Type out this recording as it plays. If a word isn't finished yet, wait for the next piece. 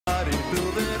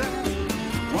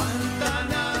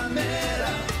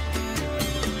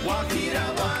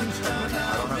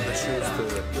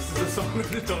Am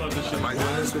I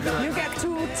doing this with you? You get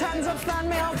 2 tons of fan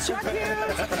mail. Chuck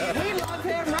Hughes. We love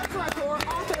him. Restaurateur,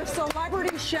 author,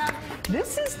 celebrity chef.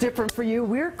 This is different for you.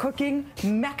 We're cooking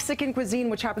Mexican cuisine,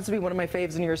 which happens to be one of my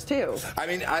faves and yours too. I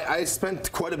mean, I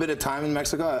spent quite a bit of time in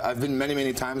Mexico. I've been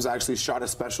many times. I actually shot a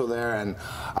special there, and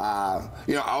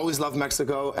you know, I always loved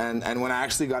Mexico. And when I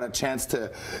actually got a chance to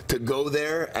go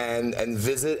there and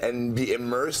visit and be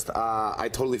immersed, I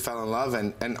totally fell in love.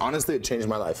 And honestly, it changed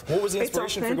my life. What was the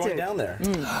inspiration for going down there?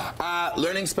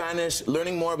 Learning Spanish,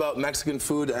 learning more about Mexican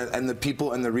food and the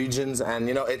people and the regions. And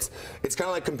you know, it's kind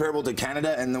of like comparable to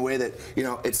Canada in the way that, you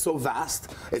know, it's so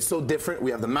vast, it's so different.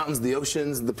 We have the mountains, the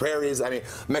oceans, the prairies. I mean,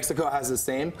 Mexico has the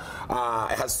same.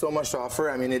 It has so much to offer.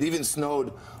 I mean, it even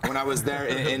snowed when I was there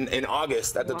in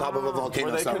August at the top of a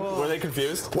volcano. Were they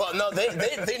confused? Well, no,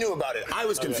 they knew about it. I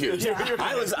was confused.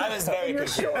 I was very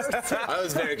confused. I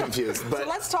was very confused. But so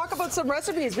let's talk about some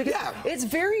recipes, because it's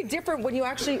very different when you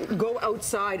actually go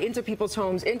outside into people's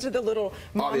homes, into the little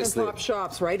mom and pop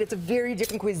shops, right? It's a very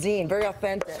different cuisine, very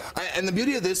authentic. And the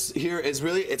beauty of this here is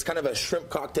really, it's kind of a shrimp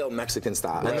cocktail Mexican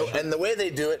style. Right. And the way they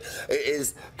do it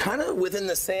is kind of within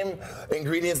the same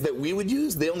ingredients that we would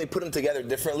use. They only put them together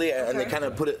differently, and they kind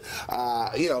of put it,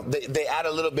 you know, they add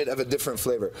a little bit of a different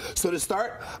flavor. So to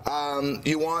start,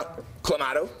 you want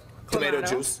clamato. Tomato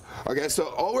juice. Okay,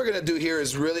 so all we're gonna do here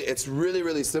is it's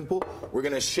really simple. We're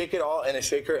gonna shake it all in a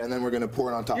shaker, and then we're gonna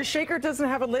pour it on top. Your shaker doesn't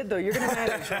have a lid, though. You're gonna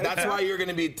manage, right? That's why you're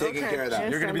gonna be taking care of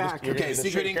that. You're gonna be okay.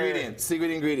 Secret ingredient.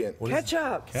 Secret ingredient.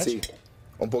 Ketchup. Sí.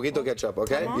 Un poquito ketchup.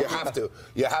 Okay. You have to.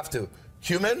 You have to.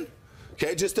 Cumin.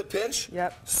 Okay, just a pinch.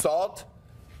 Yep. Salt,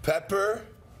 pepper,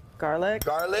 garlic.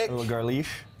 A little garlic.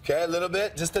 Okay, a little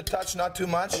bit, just a touch, not too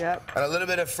much. Yep. And a little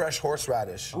bit of fresh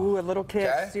horseradish. Ooh, a little kick.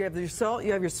 Okay. So you have your salt,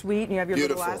 you have your sweet, and you have your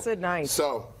little acid. Nice.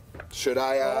 So, should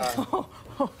I...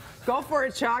 Go for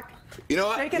it, Chuck. You know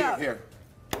what? Shake it up. Here.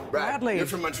 Brad, Bradley. You're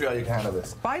from Montreal, you can handle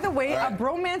this. By the way, a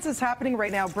bromance is happening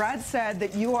right now. Brad said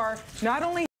that you are not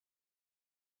only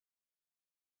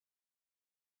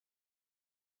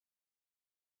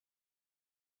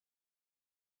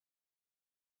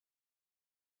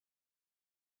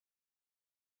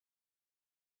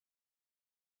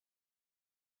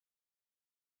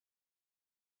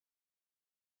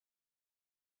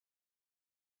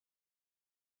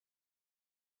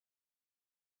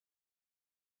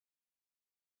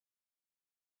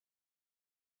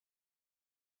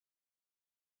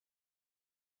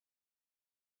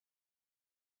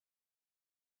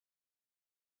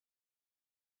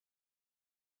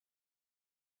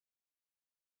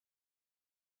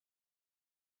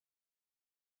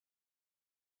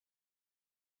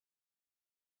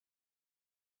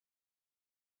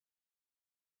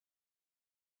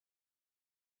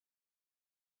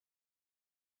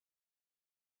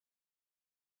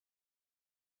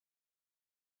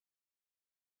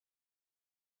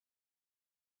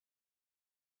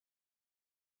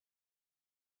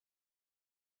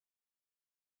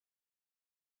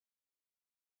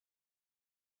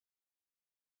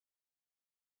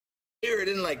it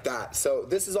in like that. So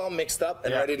this is all mixed up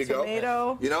and ready to go.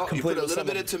 Tomato. You know, you put a little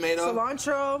bit of tomato.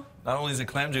 Cilantro. Not only is it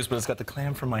clam juice, but it's got the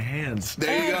clam from my hands.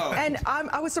 There you go. And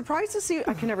I was surprised to see,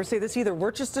 I can never say this either,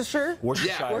 Worcestershire?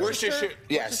 Yeah, Worcestershire.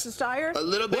 Yes. Worcestershire? A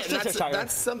little bit.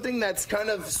 That's something that's kind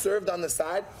of served on the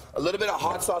side. A little bit of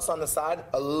hot sauce on the side.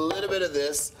 A little bit of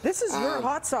this. This is your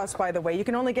hot sauce, by the way. You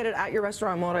can only get it at your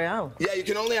restaurant in Montreal. Yeah, you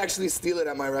can only actually steal it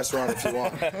at my restaurant if you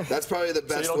want. That's probably the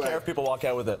best way. So you don't care if people walk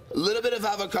out with it? A little bit of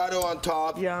avocado on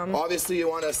top. Yum. Obviously, you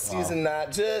want to season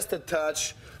that just a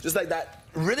touch, just like that.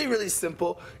 Really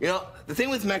simple. You know, the thing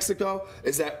with Mexico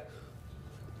is that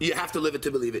you have to live it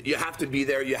to believe it. You have to be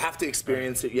there. You have to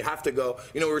experience it. You have to go.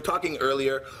 You know, we were talking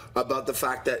earlier about the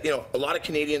fact that, you know, a lot of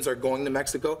Canadians are going to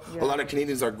Mexico. Yeah. A lot of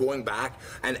Canadians are going back,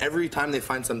 and every time they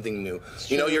find something new.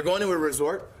 You know, you're going to a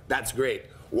resort, that's great.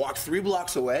 Walk 3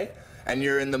 blocks away, and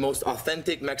you're in the most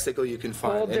authentic Mexico you can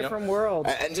find. Whole different world.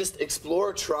 And just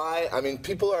explore, try. I mean,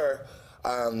 people are...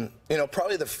 you know,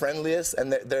 probably the friendliest,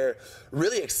 and they're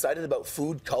really excited about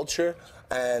food culture,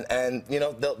 and you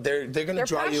know, they're gonna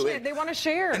draw you in. They want to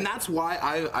share, and that's why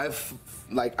I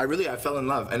fell in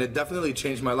love, and it definitely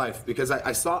changed my life, because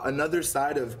I saw another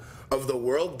side of the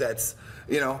world that's,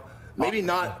 you know, maybe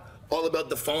not all about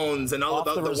the phones and all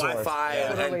about the Wi-Fi,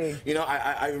 and you know,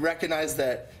 I recognize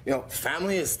that, you know,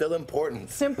 family is still important.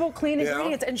 Simple, clean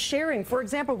ingredients and sharing. For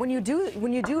example, when you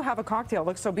do have a cocktail, it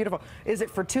looks so beautiful. Is it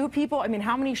for 2 people? I mean,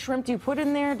 how many shrimp do you put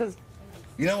in there?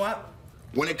 You know what?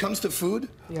 When it comes to food,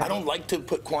 Yeah. I don't like to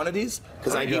put quantities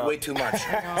because I eat way too much.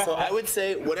 So I would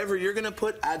say whatever you're going to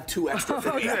put, add 2 extra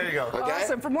for me. There you go. Okay?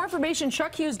 Awesome. For more information,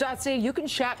 chuckhughes.ca. You can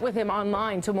chat with him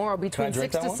online tomorrow between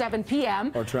 6 to 7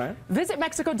 p.m. Or try it. Visit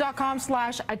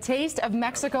Mexico.com/A Taste of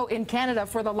Mexico in Canada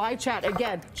for the live chat.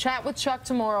 Again, chat with Chuck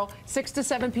tomorrow, 6 to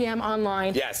 7 p.m.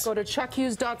 online. Yes. Go to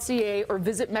chuckhughes.ca or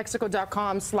visit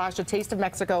Mexico.com/A Taste of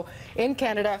Mexico in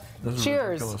Canada.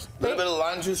 Cheers. A little bit of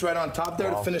lime juice right on top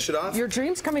there to finish it off. Your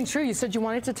dream's coming true. You said you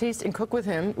wanted to taste and cook with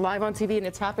him live on TV, and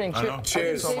it's happening. I know.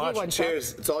 Cheers. I'll save you one, Chuck.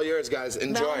 Cheers. It's all yours, guys.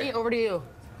 Enjoy. Melanie, over to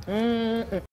you.